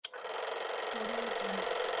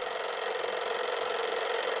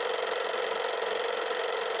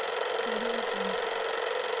This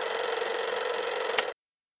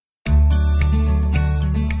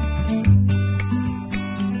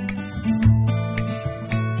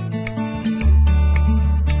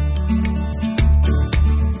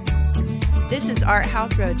is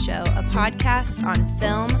ArtHouse Roadshow, a podcast on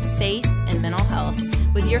film, faith, and mental health,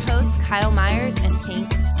 with your hosts Kyle Myers and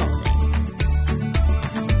Hank Spalding.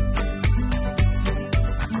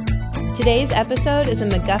 Today's episode is a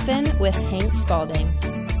MacGuffin with Hank Spalding.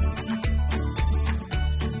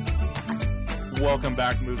 Welcome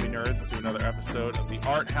back, movie nerds, to another episode of the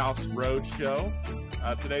ArtHouse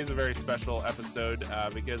Roadshow. Today's a very special episode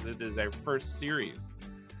because it is our first series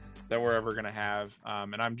that we're ever going to have.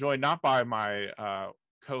 And I'm joined not by my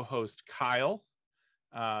co-host Kyle,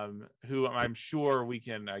 who I'm sure we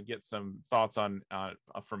can get some thoughts on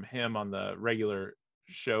from him on the regular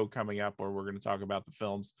show coming up, where we're going to talk about the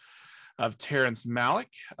films of Terrence Malick.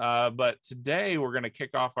 But today we're going to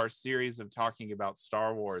kick off our series of talking about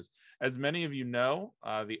Star Wars. As many of you know,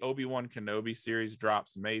 the Obi Wan Kenobi series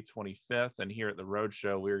drops May 25th. And here at the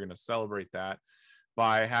Roadshow, we're going to celebrate that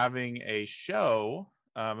by having a show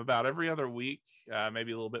about every other week,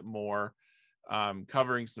 maybe a little bit more,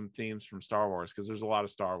 covering some themes from Star Wars, because there's a lot of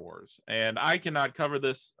Star Wars. And I cannot cover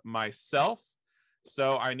this myself,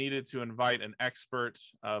 so I needed to invite an expert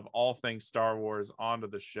of all things Star Wars onto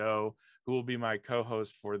the show, who will be my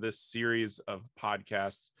co-host for this series of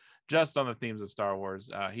podcasts just on the themes of Star Wars.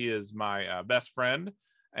 He is my best friend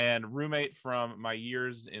and roommate from my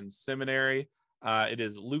years in seminary. It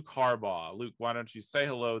is Luke Harbaugh. Luke, why don't you say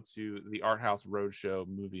hello to the ArtHouse Roadshow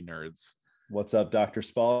movie nerds? What's up, Dr.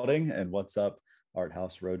 Spalding? And what's up,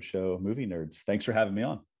 ArtHouse Roadshow movie nerds? Thanks for having me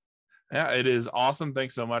on. Yeah, it is awesome.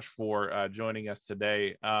 Thanks so much for joining us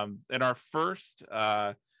today. In our first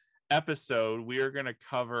episode, we are going to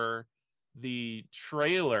cover the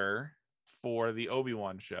trailer for the Obi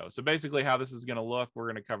Wan show. So basically how this is going to look, we're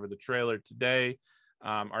going to cover the trailer today.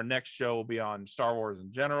 Our next show will be on Star Wars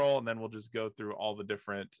in general, and then we'll just go through all the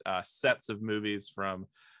different sets of movies from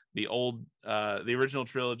the the original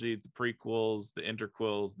trilogy, the prequels, the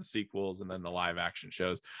interquels, the sequels, and then the live action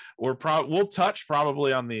shows. We'll touch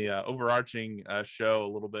probably on the overarching show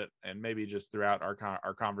a little bit, and maybe just throughout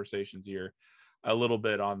our conversations here a little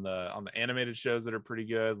bit on the animated shows that are pretty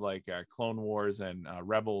good, like Clone Wars and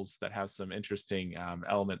Rebels, that have some interesting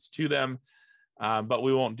elements to them. But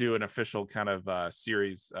we won't do an official kind of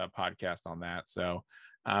series podcast on that. So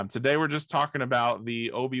today we're just talking about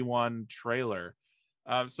the Obi-Wan trailer.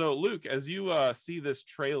 So Luke, as you see this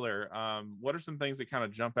trailer, what are some things that kind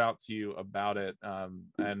of jump out to you about it?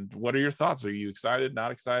 And what are your thoughts? Are you excited,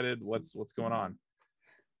 not excited? What's going on?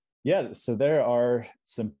 Yeah, so there are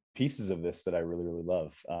some pieces of this that I really, really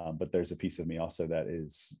love. But there's a piece of me also that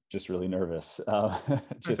is just really nervous,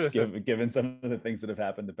 just given some of the things that have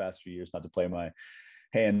happened the past few years, not to play my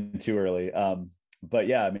hand too early. But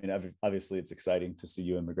yeah, I mean, obviously it's exciting to see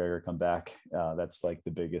Ewan McGregor come back. That's like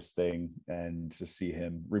the biggest thing. And to see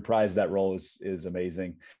him reprise that role is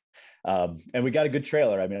amazing. And we got a good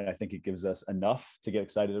trailer. I mean, I think it gives us enough to get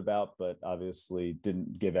excited about, but obviously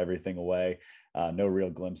didn't give everything away. No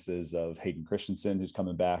real glimpses of Hayden Christensen, who's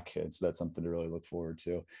coming back. And so that's something to really look forward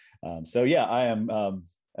to. So yeah, I am,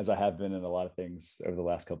 as I have been in a lot of things over the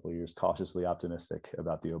last couple of years, cautiously optimistic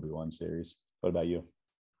about the Obi Wan series. What about you?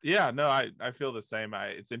 Yeah, no, I feel the same.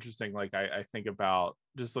 It's interesting. Like I think about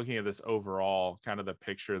just looking at this overall, kind of the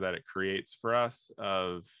picture that it creates for us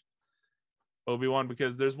of Obi-Wan,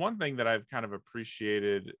 because there's one thing that I've kind of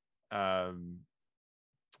appreciated. The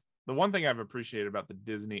one thing I've appreciated about the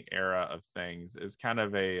Disney era of things is kind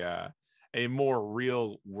of a more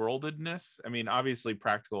real worldedness. I mean, obviously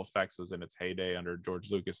practical effects was in its heyday under George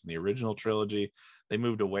Lucas in the original trilogy. They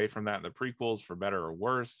moved away from that in the prequels, for better or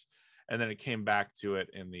worse. And then it came back to it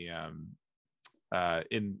in the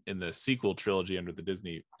in the sequel trilogy under the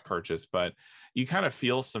Disney purchase. But you kind of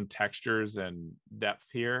feel some textures and depth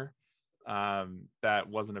here that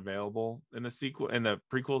wasn't available in the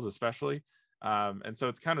prequels, especially. And so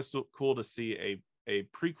it's kind of cool to see a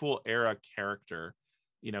prequel era character,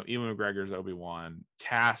 you know, Ewan McGregor's Obi-Wan,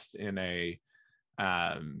 cast in a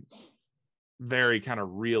very kind of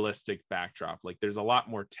realistic backdrop. Like there's a lot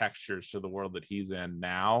more textures to the world that he's in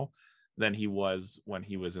now than he was when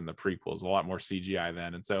he was in the prequels. A lot more CGI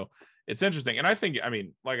then. And so it's interesting. And I think, I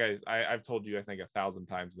mean, like I've told you, I think 1,000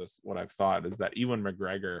 times this, what I've thought is that Ewan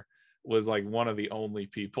McGregor was like one of the only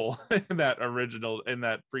people in that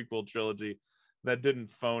prequel trilogy that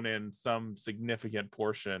didn't phone in some significant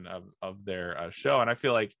portion of their show. And I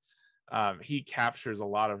feel like he captures a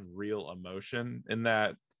lot of real emotion in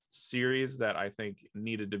that series that I think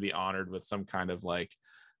needed to be honored with some kind of like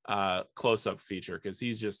close-up feature, because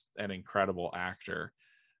he's just an incredible actor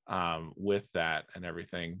with that and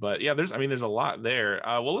everything. But yeah, there's a lot there.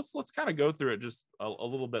 Well, let's kind of go through it just a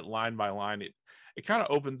little bit line by line. It kind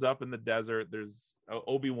of opens up in the desert. There's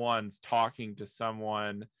Obi-Wan's talking to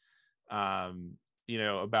someone,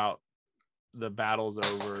 about the battle's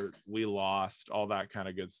over, we lost, all that kind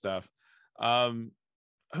of good stuff.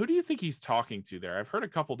 Who do you think he's talking to there? I've heard a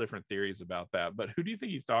couple different theories about that, but who do you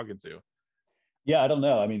think he's talking to? Yeah, I don't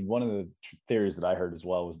know. I mean, one of the theories that I heard as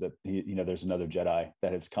well was that there's another Jedi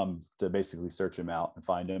that has come to basically search him out and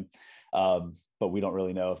find him. But we don't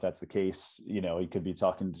really know if that's the case. He could be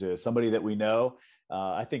talking to somebody that we know.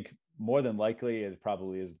 I think more than likely it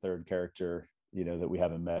probably is a third character, that we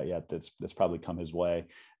haven't met yet. That's probably come his way.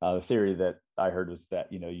 The theory that I heard was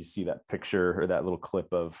that, you see that picture or that little clip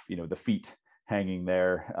of, the feet hanging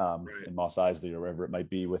there Right. in Mos Eisley or wherever it might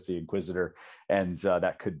be with the Inquisitor, and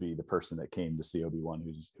that could be the person that came to see Obi-Wan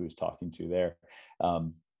who's talking to there.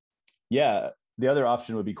 The other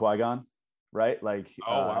option would be Qui-Gon, right? Like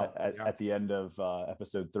at the end of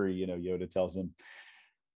episode 3, Yoda tells him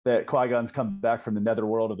that Qui-Gon's come back from the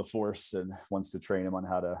netherworld of the Force and wants to train him on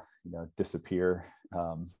how to disappear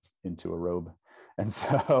into a robe. And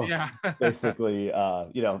so basically,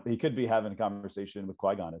 he could be having a conversation with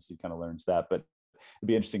Qui-Gon as he kind of learns that, but it'd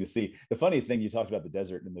be interesting to see. The funny thing, you talked about the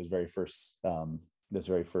desert in those very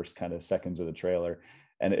first kind of seconds of the trailer.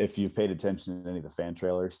 And if you've paid attention to any of the fan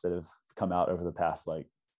trailers that have come out over the past like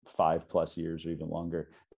 5+ years or even longer,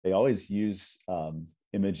 they always use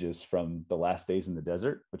images from The Last Days in the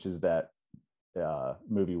Desert, which is that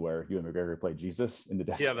movie where Ewan McGregor played Jesus in the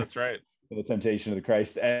desert. Yeah, that's right. The Temptation of the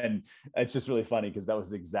Christ. And it's just really funny because that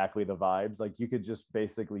was exactly the vibes. Like you could just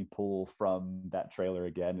basically pull from that trailer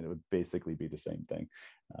again and it would basically be the same thing.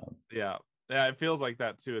 Yeah, it feels like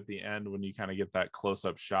that too at the end when you kind of get that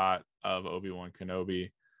close-up shot of Obi Wan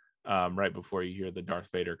Kenobi right before you hear the Darth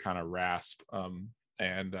Vader kind of rasp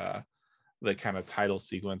and the kind of title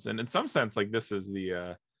sequence. And in some sense, like this is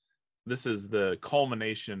the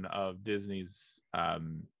culmination of Disney's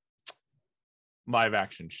live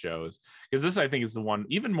action shows, because this I think is the one,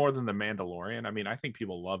 even more than the Mandalorian. I mean, I think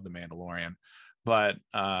people love the Mandalorian, but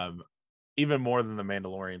even more than the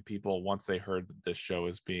Mandalorian, people, once they heard that this show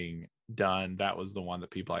is being done, that was the one that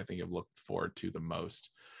people I think have looked forward to the most.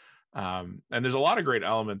 And there's a lot of great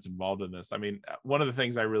elements involved in this. I mean, one of the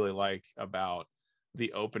things I really like about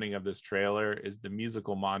the opening of this trailer is the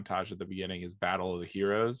musical montage at the beginning is Battle of the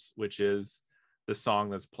Heroes, which is the song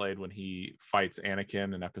that's played when he fights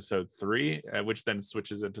Anakin in episode 3, which then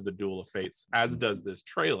switches into the Duel of Fates, as does this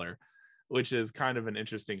trailer, which is kind of an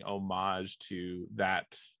interesting homage to that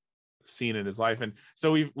scene in his life. And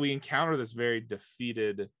so we encounter this very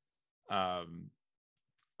defeated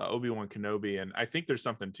Obi Wan Kenobi, and I think there's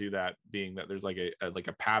something to that, being that there's like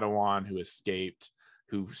a Padawan who escaped,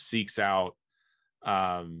 who seeks out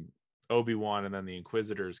Obi-Wan, and then the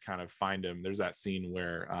Inquisitors kind of find him. There's that scene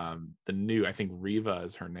where the new, I think Reva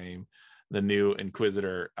is her name, the new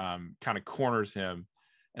Inquisitor kind of corners him,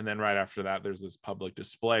 and then right after that there's this public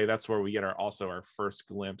display. That's where we get our first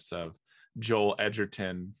glimpse of Joel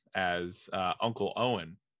Edgerton as Uncle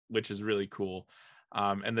Owen, which is really cool.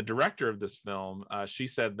 And the director of this film, she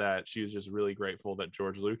said that she was just really grateful that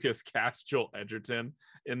George Lucas cast Joel Edgerton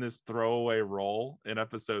in this throwaway role in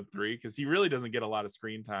episode 3, because he really doesn't get a lot of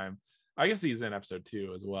screen time. I guess he's in episode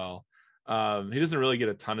 2 as well. He doesn't really get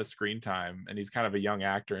a ton of screen time, and he's kind of a young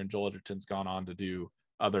actor, and Joel Edgerton's gone on to do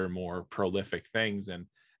other more prolific things, and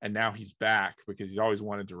now he's back because he's always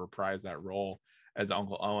wanted to reprise that role as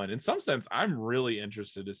Uncle Owen. In some sense, I'm really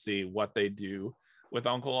interested to see what they do with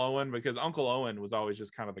Uncle Owen, because Uncle Owen was always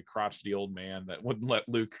just kind of the crotchety old man that wouldn't let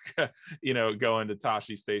Luke go into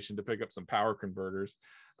Tashi Station to pick up some power converters.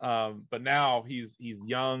 But now he's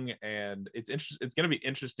young, and it's going to be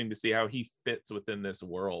interesting to see how he fits within this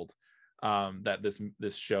world that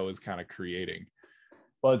this show is kind of creating.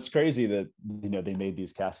 Well, it's crazy that they made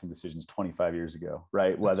these casting decisions 25 years ago,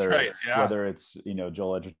 right? Whether it's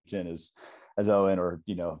Joel Edgerton as Owen, or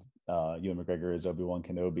Ewan McGregor as Obi-Wan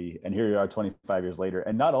Kenobi, and here you are 25 years later.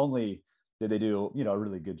 And not only did they do a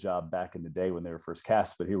really good job back in the day when they were first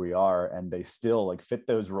cast, but here we are, and they still fit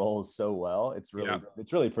those roles so well. It's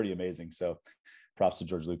really pretty amazing. So props to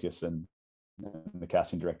George Lucas and the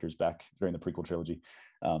casting directors back during the prequel trilogy.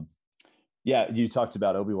 You talked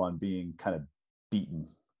about Obi-Wan being kind of beaten,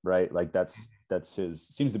 right? Like that's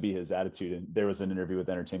seems to be his attitude. And there was an interview with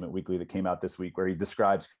Entertainment Weekly that came out this week where he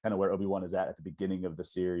describes kind of where Obi-Wan is at the beginning of the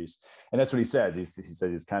series, and that's what he says. He said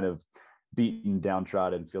he's kind of beaten,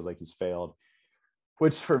 downtrodden, feels like he's failed,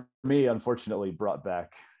 which for me unfortunately brought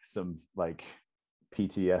back some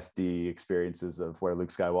PTSD experiences of where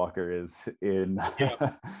Luke Skywalker is in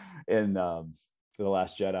in The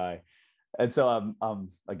Last Jedi. And so I'm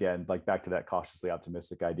again, like, back to that cautiously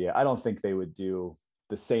optimistic idea. I don't think they would do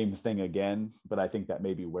the same thing again, but I think that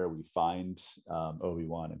may be where we find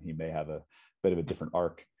Obi-Wan, and he may have a bit of a different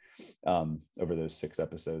arc over those 6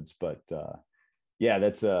 episodes. But yeah,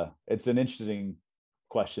 it's an interesting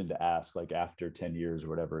question to ask, like, after 10 years or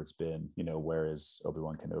whatever it's been, where is Obi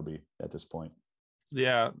Wan Kenobi at this point?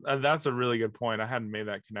 Yeah, that's a really good point. I hadn't made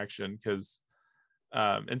that connection, because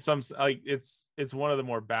in some, like, it's one of the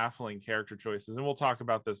more baffling character choices, and we'll talk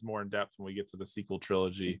about this more in depth when we get to the sequel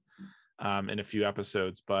trilogy in a few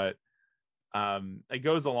episodes. But it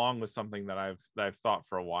goes along with something that I've thought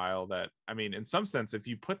for a while, that, I mean, in some sense, if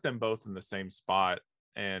you put them both in the same spot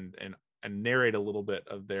and narrate a little bit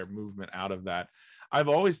of their movement out of that, I've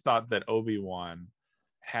always thought that Obi-Wan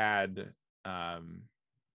had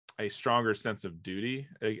a stronger sense of duty.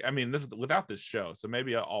 I mean, without this show, so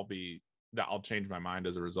maybe I'll change my mind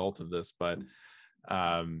as a result of this. But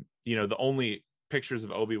the only pictures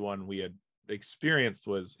of Obi-Wan we had experienced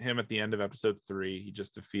was him at the end of episode 3. He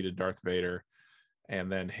just defeated Darth Vader,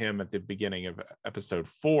 and then him at the beginning of episode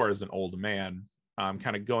 4 as an old man,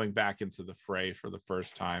 kind of going back into the fray for the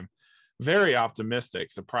first time. Very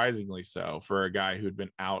optimistic, surprisingly so, for a guy who'd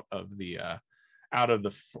been out of the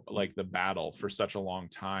battle for such a long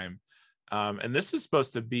time. And this is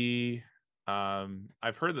supposed to be,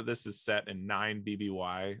 I've heard that this is set in 9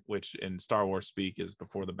 BBY, which in Star Wars speak is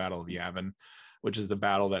before the Battle of Yavin, which is the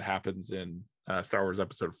battle that happens in Star Wars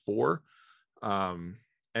episode 4.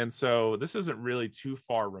 And so this isn't really too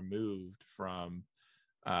far removed from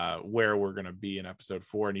where we're going to be in episode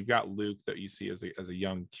 4. And you've got Luke that you see as a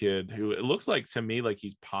young kid, who it looks like to me like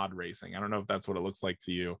he's pod racing. I don't know if that's what it looks like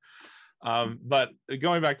to you. But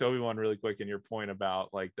going back to Obi-Wan really quick, and your point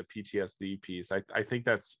about, like, the PTSD piece, I think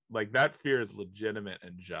that's, like, that fear is legitimate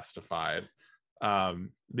and justified,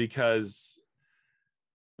 because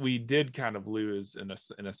we did kind of lose in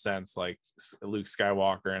a sense, like, Luke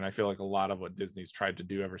Skywalker, and I feel like a lot of what Disney's tried to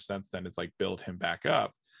do ever since then is, like, build him back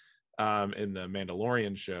up in the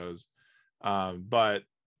Mandalorian shows. But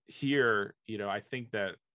here, I think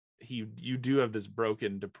that you do have this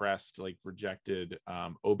broken, depressed, like, rejected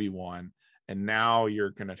Obi-Wan, and now you're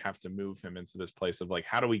gonna have to move him into this place of, like,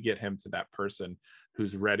 how do we get him to that person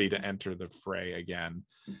who's ready to enter the fray again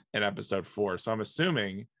in episode 4. So I'm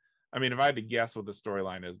assuming, I mean, if I had to guess what the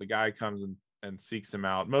storyline is, the guy comes and seeks him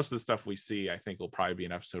out. Most of the stuff we see, I think, will probably be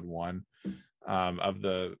in episode 1 of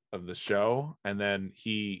the show, and then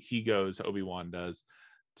he goes, Obi-Wan does,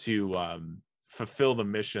 to fulfill the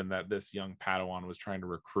mission that this young Padawan was trying to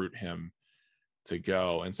recruit him to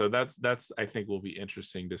go. And so that's I think will be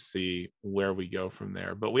interesting to see where we go from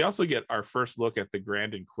there. But we also get our first look at the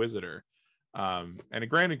Grand Inquisitor, and a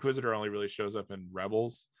Grand Inquisitor only really shows up in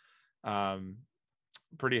Rebels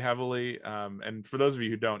pretty heavily. And for those of you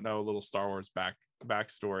who don't know, a little Star Wars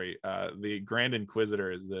backstory, the Grand Inquisitor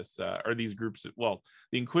is this are these groups the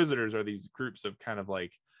Inquisitors are these groups of kind of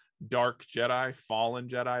like dark Jedi, fallen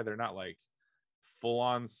Jedi. They're not like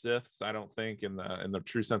full-on Siths, I don't think, in the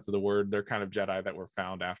true sense of the word. They're kind of Jedi that were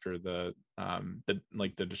found after the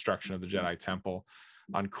destruction of the Jedi Temple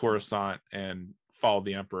on Coruscant, and followed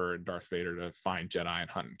the Emperor and Darth Vader to find Jedi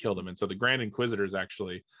and hunt and kill them. And so the Grand Inquisitors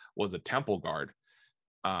actually was a temple guard,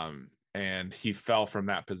 and he fell from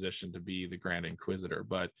that position to be the Grand Inquisitor.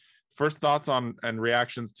 But first thoughts on and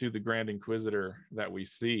reactions to the Grand Inquisitor that we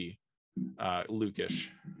see, Lucas.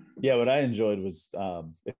 Yeah, what I enjoyed was,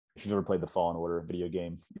 if you've ever played the Fallen Order video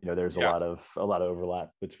game, there's a lot of overlap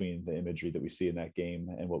between the imagery that we see in that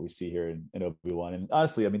game and what we see here in Obi-Wan. And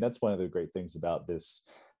honestly, I mean, that's one of the great things about this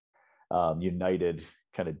united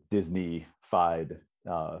kind of Disney-fied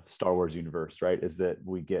Star Wars universe, right? Is that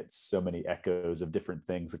we get so many echoes of different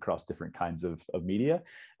things across different kinds of media.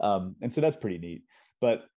 And so that's pretty neat.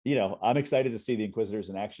 But, I'm excited to see the Inquisitors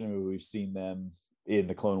in action. We've seen them in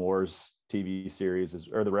the Clone Wars TV series,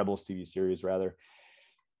 or the Rebels TV series rather.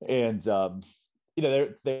 And,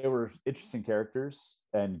 they were interesting characters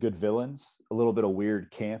and good villains, a little bit of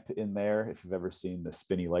weird camp in there. If you've ever seen the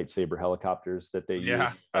spinny lightsaber helicopters that they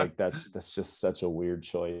use, like that's just such a weird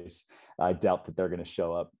choice. I doubt that they're going to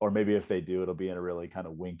show up, or maybe if they do, it'll be in a really kind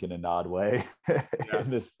of wink and a nod way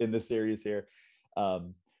in this series here.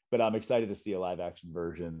 But I'm excited to see a live action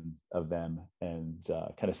version of them and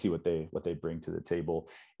kind of see what they bring to the table.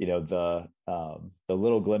 The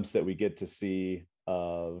little glimpse that we get to see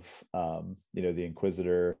of the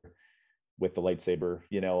Inquisitor with the lightsaber,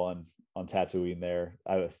 on Tatooine there,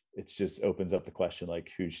 it just opens up the question,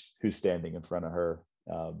 like, who's standing in front of her,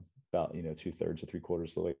 about 2/3 or 3/4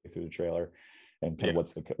 of the way through the trailer. and kind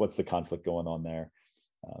of what's the conflict going on there.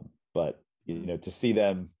 But to see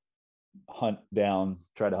them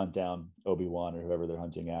try to hunt down Obi-Wan or whoever they're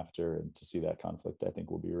hunting after, and to see that conflict, I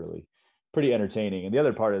think will be really pretty entertaining. And the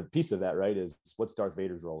other piece of that, right, is what's Darth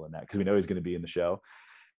Vader's role in that? Because we know he's going to be in the show.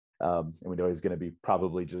 And we know he's going to be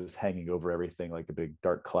probably just hanging over everything like a big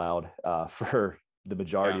dark cloud for the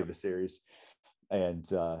majority of the series. And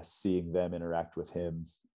seeing them interact with him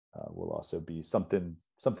will also be something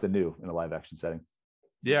new in a live action setting.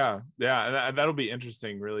 Yeah. And that'll be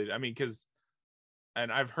interesting, really. I mean,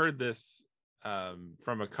 and I've heard this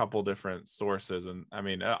from a couple different sources. And I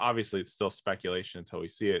mean, obviously it's still speculation until we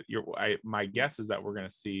see it. My guess is that we're going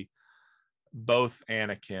to see both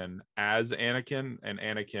Anakin as Anakin and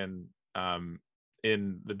Anakin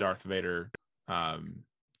in the Darth Vader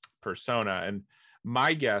persona. And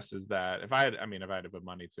my guess is that if I had to put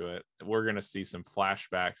money to it, we're going to see some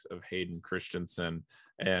flashbacks of Hayden Christensen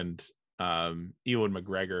and Ewan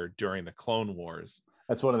McGregor during the Clone Wars.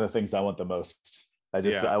 That's one of the things I want the most.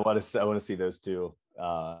 I want to see those two,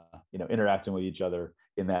 interacting with each other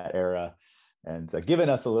in that era, and giving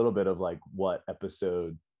us a little bit of like what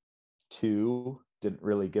Episode 2 didn't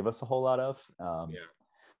really give us a whole lot of.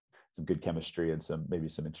 Some good chemistry and maybe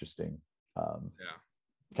some interesting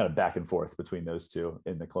kind of back and forth between those two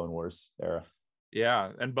in the Clone Wars era.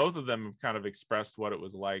 Yeah, and both of them have kind of expressed what it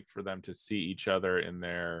was like for them to see each other in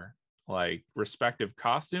their like respective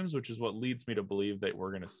costumes, which is what leads me to believe that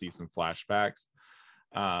we're going to see some flashbacks.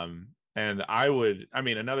 And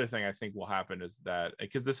another thing I think will happen is that,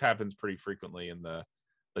 because this happens pretty frequently in the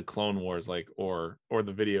Clone Wars, like or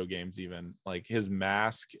the video games, even like his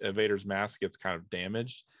mask, Vader's mask, gets kind of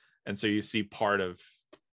damaged, and so you see part of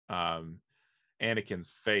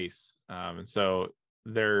Anakin's face, and so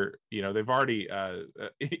they've already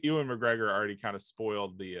Ewan McGregor already kind of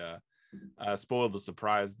spoiled the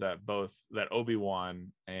surprise that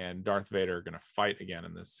Obi-Wan and Darth Vader are going to fight again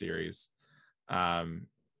in this series,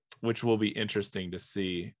 which will be interesting to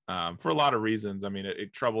see for a lot of reasons. I mean,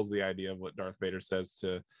 it troubles the idea of what Darth Vader says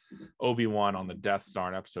to Obi-Wan on the Death Star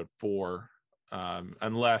in Episode 4,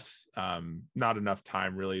 unless not enough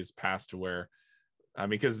time really has passed to where,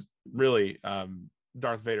 because really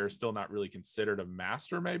Darth Vader is still not really considered a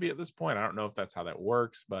master maybe at this point. I don't know if that's how that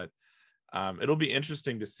works, but it'll be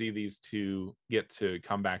interesting to see these two get to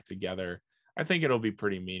come back together. I think it'll be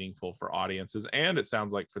pretty meaningful for audiences, and it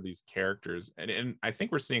sounds like for these characters. And I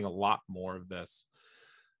think we're seeing a lot more of this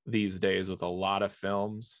these days with a lot of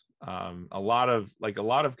films, a lot of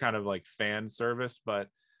kind of like fan service, but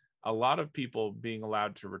a lot of people being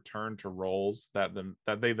allowed to return to roles that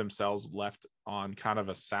they themselves left on kind of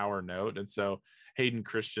a sour note. And so Hayden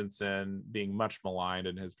Christensen being much maligned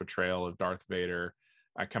in his portrayal of Darth Vader,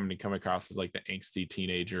 coming across as like the angsty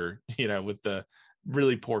teenager, with the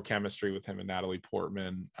really poor chemistry with him and Natalie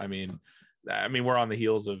Portman. I mean, we're on the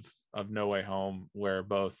heels of No Way Home, where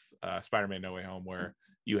both Spider-Man No Way Home, where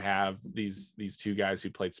you have these two guys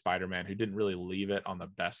who played Spider-Man who didn't really leave it on the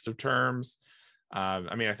best of terms. I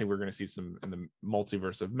think we're going to see some in the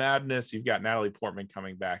Multiverse of Madness. You've got Natalie Portman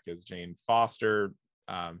coming back as Jane Foster.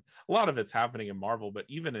 A lot of it's happening in Marvel, but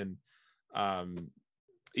even in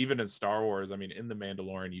Star Wars, in The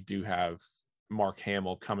Mandalorian, you do have Mark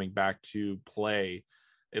Hamill coming back to play,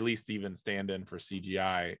 at least even stand in for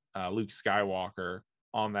CGI, Luke Skywalker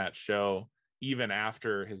on that show, even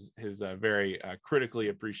after his very critically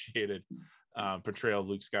appreciated portrayal of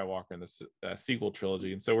Luke Skywalker in the sequel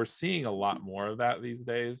trilogy. And so we're seeing a lot more of that these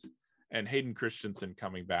days, and Hayden Christensen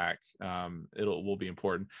coming back will be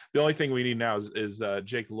important. The only thing we need now is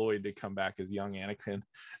Jake Lloyd to come back as young Anakin,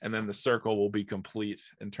 and then the circle will be complete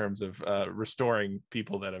in terms of restoring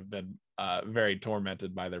people that have been very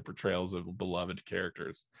tormented by their portrayals of beloved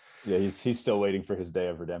characters. Yeah, he's still waiting for his day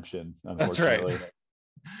of redemption, unfortunately. That's right.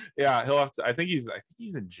 Yeah, he'll have to. I think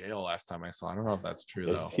he's in jail last time I saw. I don't know if that's true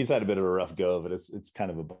though. He's had a bit of a rough go, but it's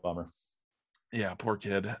kind of a bummer. Yeah, poor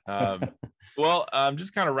kid. Well,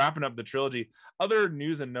 just kind of wrapping up the trilogy. Other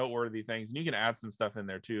news and noteworthy things, and you can add some stuff in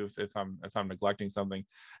there too if I'm neglecting something.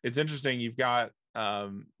 It's interesting. You've got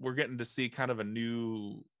we're getting to see kind of a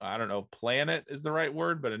new, I don't know, planet is the right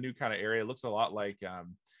word, but a new kind of area. It looks a lot like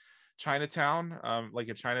Chinatown, like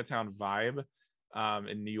a Chinatown vibe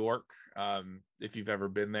in New York, if you've ever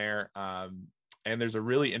been there. And there's a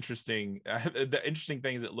really interesting the interesting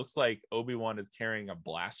thing is it looks like Obi-Wan is carrying a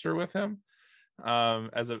blaster with him.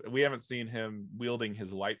 We haven't seen him wielding his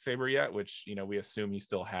lightsaber yet, which we assume he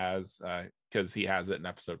still has, because he has it in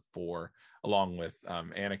Episode 4 along with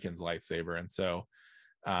Anakin's lightsaber. And so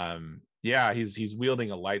he's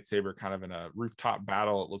wielding a lightsaber kind of in a rooftop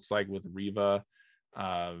battle, it looks like, with Reva.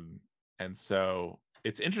 And so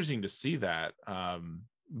it's interesting to see that.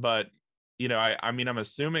 But I mean, I'm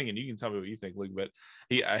assuming, and you can tell me what you think, Luke, but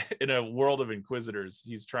in a world of Inquisitors,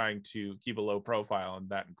 he's trying to keep a low profile, and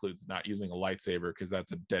that includes not using a lightsaber, because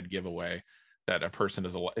that's a dead giveaway that a person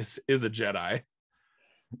is a Jedi.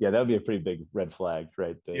 Yeah, that would be a pretty big red flag,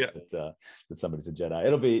 right? That somebody's a Jedi.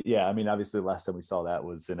 It'll be, yeah. I mean, obviously, the last time we saw that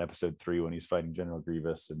was in episode 3 when he's fighting General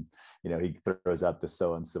Grievous, and he throws out this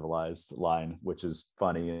 "so uncivilized" line, which is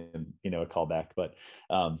funny and a callback. But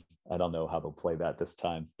I don't know how they'll play that this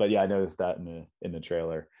time. But yeah, I noticed that in the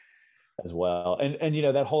trailer as well. And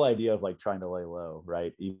that whole idea of like trying to lay low,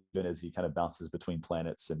 right? Even as he kind of bounces between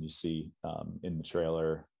planets, and you see in the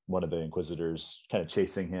trailer one of the Inquisitors kind of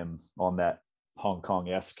chasing him on that Hong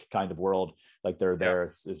Kong-esque kind of world, like they're there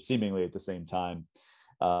seemingly at the same time.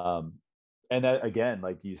 And that, again,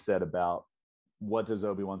 like you said about what does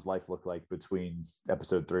Obi-Wan's life look like between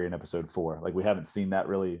episode 3 and episode 4? Like, we haven't seen that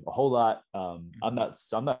really a whole lot. I'm not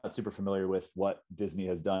super familiar with what Disney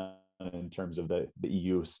has done in terms of the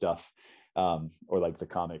EU stuff, or like the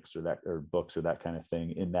comics or books or that kind of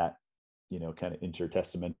thing in that kind of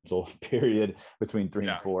intertestamental period between 3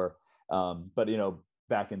 and 4. But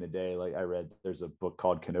back in the day, like I read, there's a book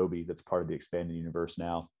called Kenobi that's part of the expanded universe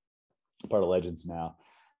now, part of Legends now.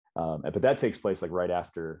 But that takes place like right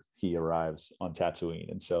after he arrives on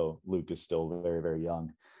Tatooine, and so Luke is still very, very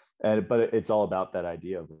young. But it's all about that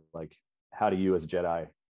idea of like, how do you as a Jedi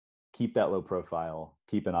keep that low profile,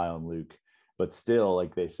 keep an eye on Luke, but still,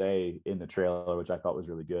 like they say in the trailer, which I thought was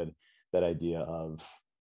really good, that idea of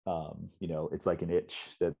it's like an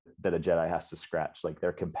itch that a Jedi has to scratch. Like,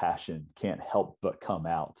 their compassion can't help but come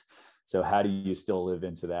out. So how do you still live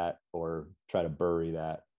into that, or try to bury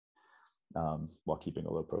that while keeping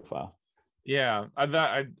a low profile? Yeah,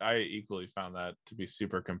 I equally found that to be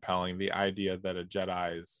super compelling. The idea that a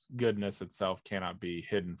Jedi's goodness itself cannot be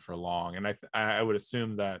hidden for long, and I would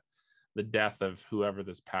assume that the death of whoever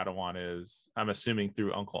this Padawan is, I'm assuming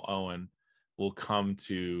through Uncle Owen, will come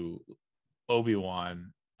to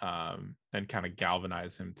Obi-Wan and kind of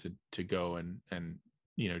galvanize him to go and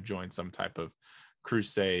join some type of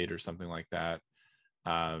crusade or something like that.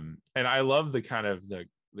 And I love the kind of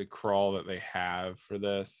the crawl that they have for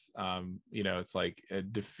this. It's like a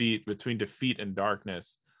defeat and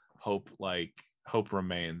darkness, hope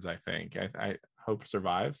remains. I think I hope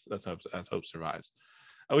survives. That's hope survives,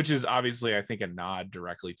 which is obviously, I think, a nod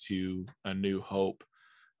directly to A New Hope.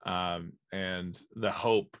 And the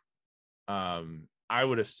hope, I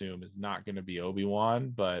would assume, is not going to be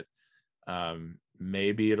Obi-Wan, but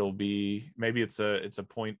maybe it's a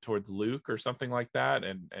point towards Luke or something like that,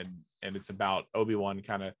 and it's about Obi-Wan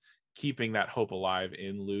kind of keeping that hope alive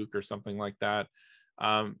in Luke or something like that.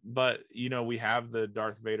 But we have the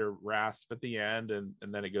Darth Vader rasp at the end, and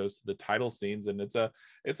then it goes to the title scenes, and it's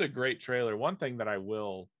a great trailer. One thing that I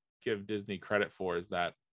will give Disney credit for is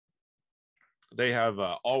that they have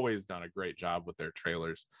always done a great job with their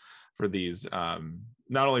trailers for these,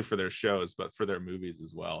 not only for their shows but for their movies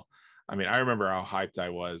as well. I mean, I remember how hyped I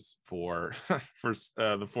was for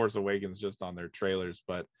The Force Awakens just on their trailers,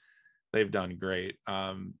 but they've done great.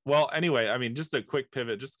 Well, anyway, I mean, just a quick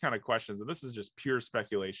pivot, just kind of questions, and this is just pure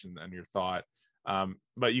speculation and your thought,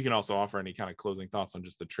 but you can also offer any kind of closing thoughts on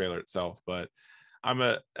just the trailer itself. But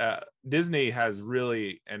Disney has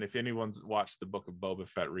really, and if anyone's watched the Book of Boba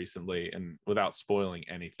Fett recently, and without spoiling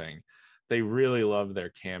anything, they really love their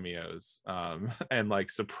cameos, and like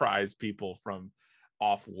surprise people from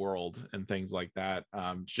off world and things like that,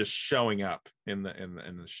 just showing up in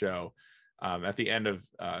the show. At the end of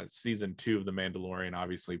season 2 of The Mandalorian,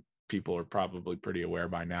 obviously people are probably pretty aware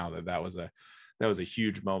by now that was a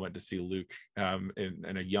huge moment to see Luke,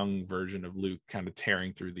 in a young version of Luke, kind of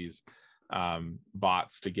tearing through these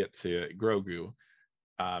bots to get to Grogu.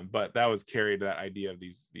 But that was carried, that idea of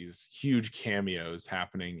these huge cameos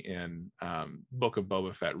happening in Book of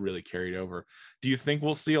Boba Fett really carried over. Do you think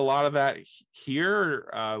we'll see a lot of that here?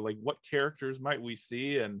 Like, what characters might we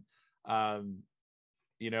see, and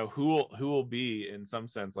who will be, in some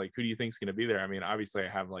sense, like, who do you think is going to be there? I mean, obviously I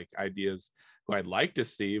have like ideas who I'd like to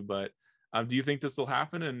see, but do you think this will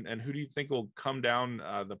happen, and who do you think will come down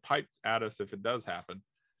the pipe at us if it does happen?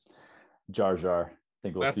 Jar Jar. I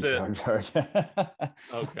think we'll see Jar Jar.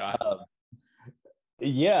 Oh God.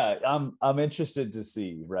 Yeah, I'm interested to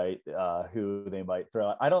see, right, who they might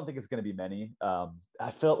throw. I don't think it's going to be many.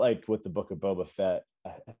 I felt like with the Book of Boba Fett,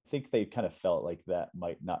 I think they kind of felt like that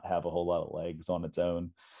might not have a whole lot of legs on its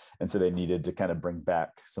own, and so they needed to kind of bring back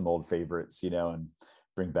some old favorites, and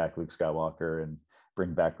bring back Luke Skywalker, and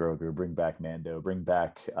bring back Grogu, bring back Mando, bring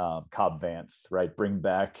back Cobb Vanth, right, bring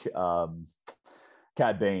back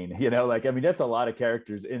Cad Bane, you know, like, I mean, that's a lot of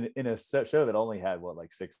characters in a show that only had what,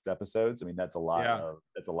 like 6 episodes. I mean, that's a lot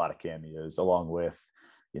of cameos, along with,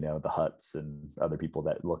 you know, the Hutts and other people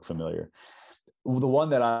that look familiar. The one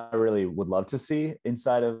that I really would love to see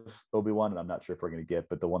inside of Obi-Wan, and I'm not sure if we're going to get,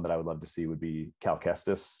 but the one that I would love to see would be Cal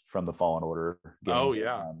Kestis from the Fallen Order game. Oh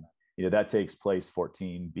yeah. You know, that takes place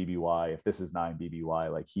 14 BBY. If this is 9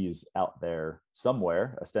 BBY, like, he's out there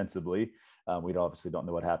somewhere, ostensibly. We obviously don't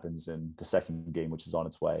know what happens in the second game, which is on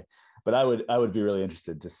its way. But I would be really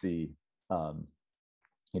interested to see,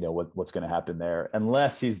 you know, what's going to happen there,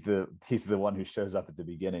 unless he's the one who shows up at the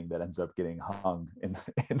beginning that ends up getting hung in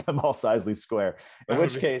the Mos Eisley Square. In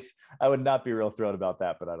which case, I would not be real thrilled about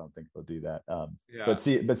that, but I don't think they'll do that.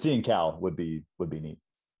 But seeing Cal would be neat.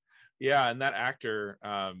 Yeah, and that actor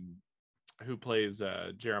who plays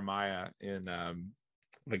Jeremiah in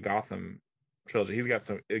the Gotham trilogy, he's got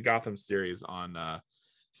some Gotham series on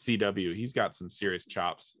CW. He's got some serious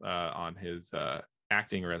chops on his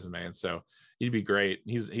acting resume, and so he'd be great.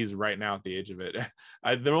 He's right now at the age of it.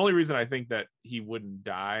 The only reason I think that he wouldn't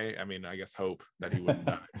die, I mean, I guess hope that he wouldn't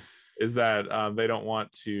die, is that they don't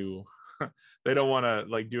want to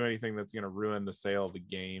like do anything that's going to ruin the sale of the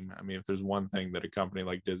game. I mean, if there's one thing that a company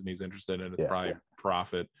like Disney's interested in, it's probably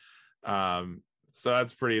profit. So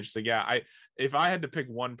that's pretty interesting. Yeah, if I had to pick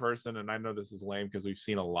one person, and I know this is lame because we've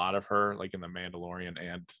seen a lot of her, like in The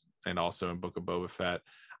Mandalorian and also in Book of Boba Fett,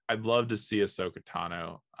 I'd love to see Ahsoka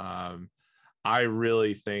Tano. I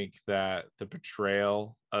really think that the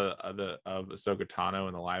portrayal of Ahsoka Tano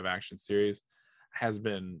in the live action series has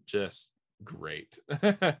been just great.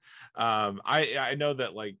 I know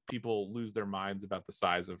that like people lose their minds about the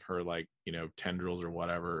size of her, like, you know, tendrils or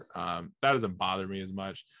whatever. That doesn't bother me as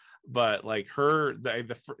much, but like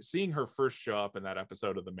seeing her first show up in that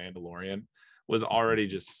episode of The Mandalorian was already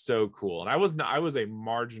just so cool. And I was a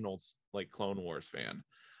marginal like Clone Wars fan,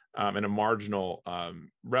 and a marginal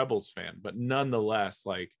Rebels fan, but nonetheless,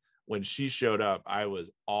 like, when she showed up, I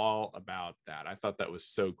was all about that. I thought that was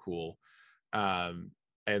so cool.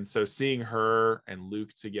 And so seeing her and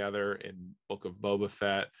Luke together in Book of Boba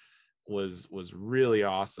Fett was really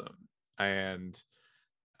awesome. And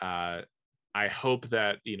I hope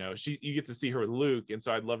that, you know, you get to see her with Luke, and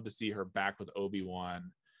so I'd love to see her back with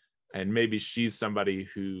Obi-Wan, and maybe she's somebody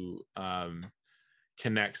who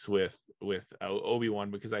connects with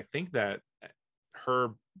Obi-Wan, because I think that her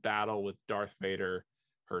battle with Darth Vader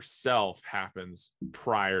herself happens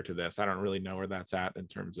prior to this. I don't really know where that's at in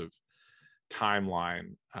terms of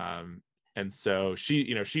timeline, and so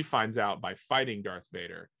she finds out by fighting Darth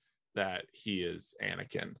Vader that he is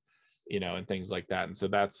Anakin, you know, and things like that. And so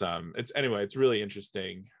that's it's really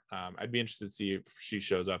interesting. I'd be interested to see if she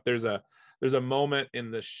shows up. There's a moment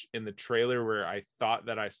in the trailer where I thought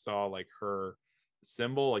that I saw like her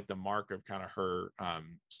symbol, like the mark of kind of her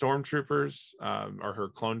stormtroopers or her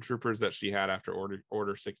clone troopers that she had after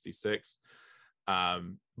Order 66.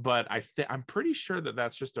 But I'm pretty sure that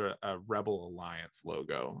that's just a Rebel Alliance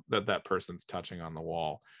logo that person's touching on the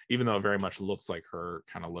wall, even though it very much looks like her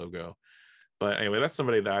kind of logo. But anyway, that's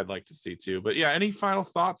somebody that I'd like to see too. But yeah, any final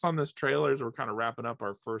thoughts on this trailer as we're kind of wrapping up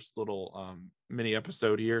our first little mini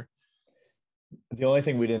episode here? The only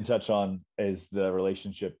thing we didn't touch on is the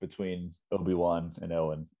relationship between Obi-Wan and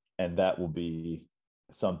Owen, and that will be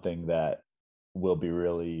something that will be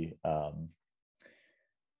really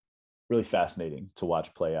really fascinating to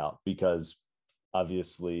watch play out, because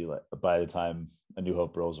obviously by the time A New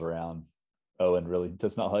Hope rolls around, Owen really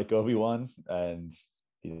does not like Obi-Wan, and,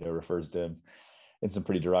 you know, refers to him in some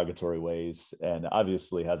pretty derogatory ways, and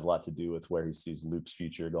obviously has a lot to do with where he sees Luke's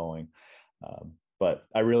future going. But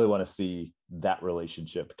I really want to see that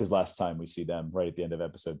relationship, because last time we see them right at the end of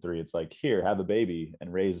episode 3, it's like, here, have a baby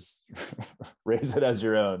and raise it as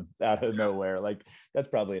your own out of nowhere. Like, that's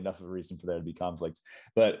probably enough of a reason for there to be conflict.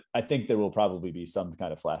 But I think there will probably be some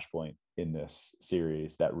kind of flashpoint in this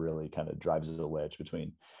series that really kind of drives a wedge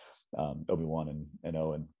between Obi-Wan and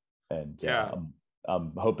Owen. And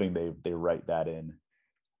I'm hoping they write that in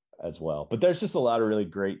as well. But there's just a lot of really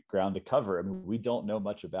great ground to cover. I mean, we don't know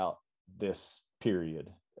much about this period.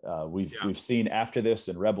 We've seen after this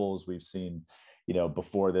in Rebels, we've seen, you know,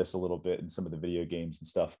 before this a little bit in some of the video games and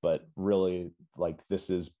stuff, but really, like, this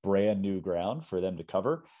is brand new ground for them to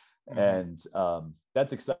cover. And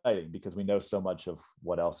that's exciting, because we know so much of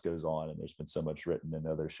what else goes on, and there's been so much written in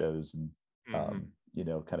other shows, and you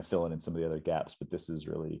know, kind of filling in some of the other gaps. But this is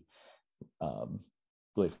really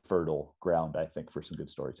really fertile ground, I think, for some good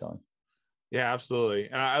storytelling. Yeah, absolutely.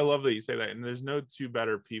 And I love that you say that. And there's no two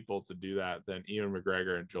better people to do that than Ewan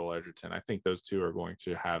McGregor and Joel Edgerton. I think those two are going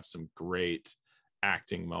to have some great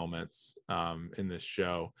acting moments in this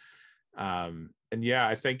show. yeah,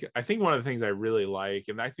 I think one of the things I really like,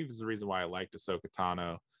 and I think this is the reason why I liked Ahsoka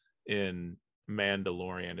Tano in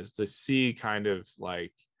Mandalorian, is to see kind of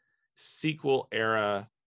like sequel era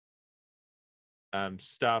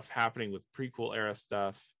stuff happening with prequel era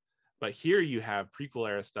stuff, but here you have prequel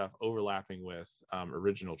era stuff overlapping with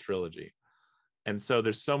original trilogy, and so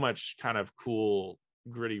there's so much kind of cool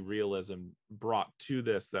gritty realism brought to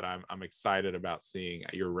this that I'm excited about seeing.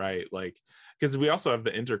 You're right, like, because we also have the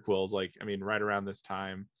interquels, like, I mean, right around this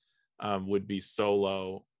time would be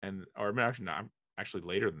Solo actually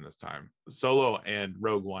later than this time. Solo and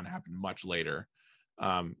Rogue One happened much later,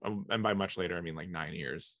 and by much later I mean like 9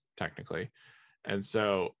 years technically. And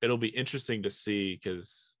so it'll be interesting to see,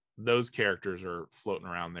 because those characters are floating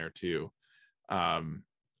around there too.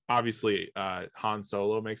 Obviously, Han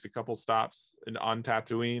Solo makes a couple stops on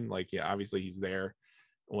Tatooine. Like, yeah, obviously he's there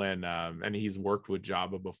when, and he's worked with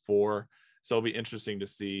Jabba before. So it'll be interesting to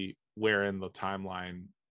see where in the timeline,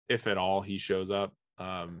 if at all, he shows up.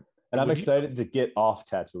 And I'm excited to get off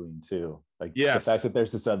Tatooine too. Like, yes, the fact that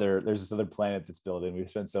there's this other planet that's built in. We've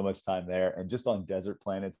spent so much time there, and just on desert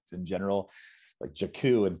planets in general, like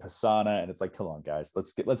Jakku and Pisana, and it's like, come on, guys,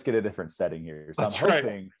 let's get a different setting here. So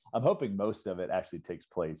I'm hoping most of it actually takes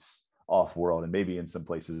place off world, and maybe in some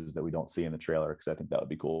places that we don't see in the trailer, because I think that would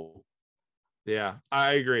be cool. Yeah,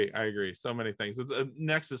 I agree. So many things. It's a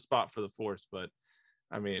nexus spot for the Force, but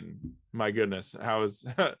I mean, my goodness,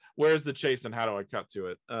 where's the chase and how do I cut to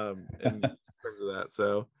it in terms of that?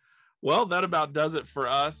 So, well, that about does it for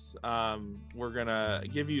us. We're gonna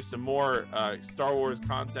give you some more Star Wars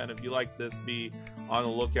content. If you like this, be on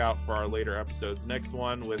the lookout for our later episodes. Next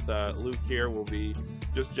one with Luke here will be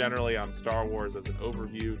just generally on Star Wars as an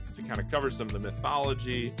overview to kind of cover some of the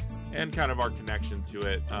mythology and kind of our connection to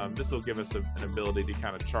it. This will give us an ability to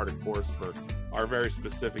kind of chart a course for our very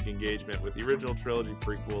specific engagement with the original trilogy,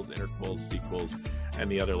 prequels, interquels, sequels, and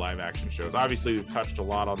the other live action shows. Obviously, we've touched a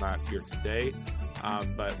lot on that here today,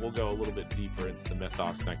 but we'll go a little bit deeper into the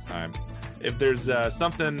mythos next time. If there's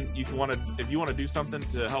something if you want to do something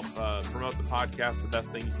to help promote the podcast, the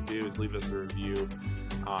best thing you can do is leave us a review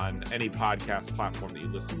on any podcast platform that you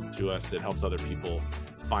listen to us. It helps other people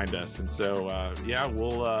find us. And so,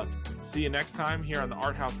 we'll see you next time here on the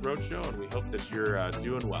ArtHouse Roadshow, and we hope that you're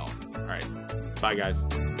doing well. All right. Bye, guys.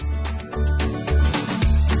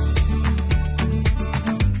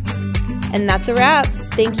 And that's a wrap.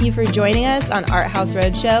 Thank you for joining us on ArtHouse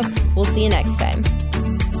Roadshow. We'll see you next time.